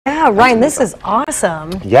Yeah, Ryan, this is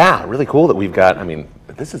awesome. Yeah, really cool that we've got, I mean,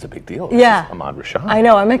 this is a big deal. Yeah. This is Ahmad Rashad. I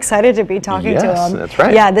know, I'm excited to be talking to him. Yes, that's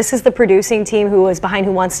right. Yeah, this is the producing team who was behind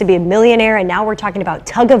Who Wants to Be a Millionaire, and now we're talking about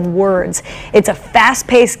Tug of Words. It's a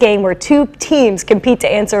fast-paced game where two teams compete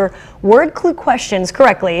to answer word clue questions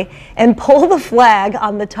correctly and pull the flag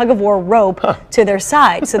on the tug of war rope to their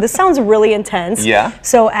side. So this sounds really intense. Yeah.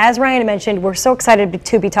 So as Ryan mentioned, we're so excited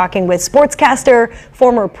to be talking with sportscaster,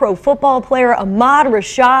 former pro football player Ahmad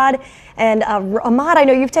Rashad. And Ahmad, I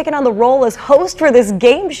know you've taken on the role as host for this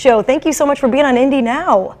game show. Thank you so much for being on Indy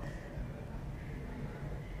Now.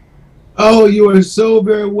 Oh, you are so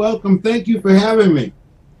very welcome. Thank you for having me.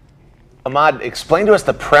 Ahmad, explain to us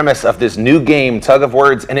the premise of this new game, Tug of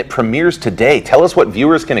Words, and it premieres today. Tell us what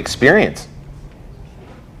viewers can experience.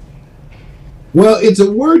 Well, it's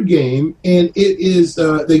a word game, and it is,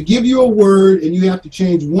 they give you a word, and you have to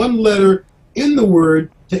change one letter in the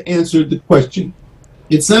word to answer the question.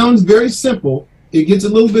 It sounds very simple. It gets a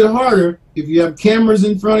little bit harder if you have cameras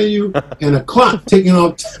in front of you and a clock ticking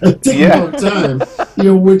off time.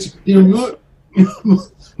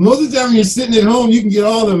 Most of the time when you're sitting at home, you can get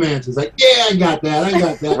all them answers. Like, yeah, I got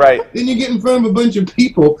that. Right. Then you get in front of a bunch of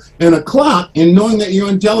people and a clock, and knowing that you're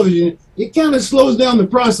on television, it kind of slows down the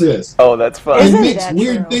process. Oh, that's fun. And makes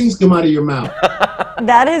weird things come out of your mouth.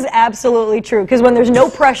 That is absolutely true, because when there's no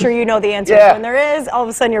pressure, you know the answers. Yeah. When there is, all of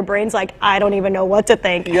a sudden your brain's like, I don't even know what to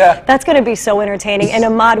think. Yeah. That's going to be so entertaining. And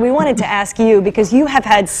Ahmad, we wanted to ask you, because you have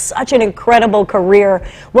had such an incredible career,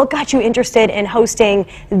 what got you interested in hosting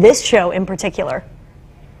this show in particular?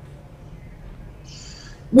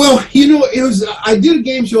 Well, you know, I did a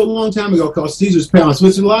game show a long time ago called Caesar's Palace,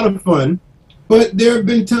 which is a lot of fun. But there have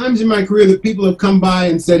been times in my career that people have come by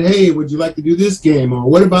and said, hey, would you like to do this game? Or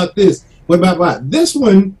what about this? What about that? This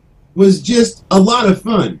one was just a lot of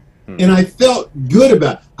fun. And I felt good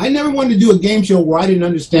about it. I never wanted to do a game show where I didn't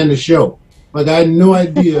understand the show. Like, I had no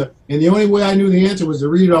idea. And the only way I knew the answer was to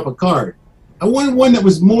read it off a card. I wanted one that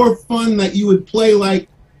was more fun, that you would play like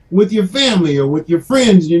with your family or with your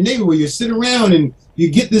friends and your neighbor, where you sit around and you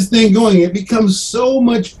get this thing going. It becomes so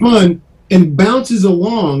much fun and bounces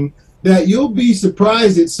along that you'll be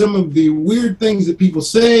surprised at some of the weird things that people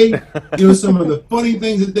say, you know, some of the funny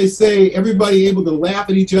things that they say, everybody able to laugh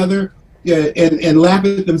at each other and laugh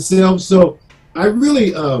at themselves. So I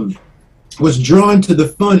really was drawn to the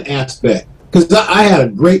fun aspect because I had a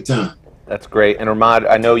great time. That's great. And Ahmad,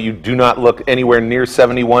 I know you do not look anywhere near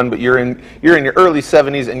 71, but you're in your early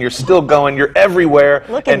 70s and you're still going. You're everywhere.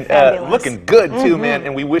 Looking fabulous. Looking good too, man.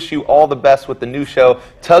 And we wish you all the best with the new show,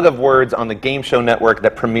 Tug of Words, on the Game Show Network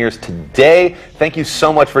that premieres today. Thank you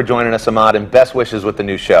so much for joining us, Ahmad, and best wishes with the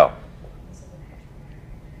new show.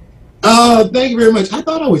 Thank you very much. I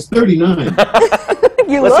thought I was 39.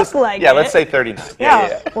 You look like it. Yeah, let's say 39.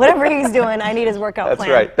 Yeah, whatever he's doing, I need his workout plan. That's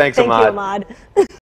right. Thanks, Ahmad. Ahmad. Thank you, Ahmad.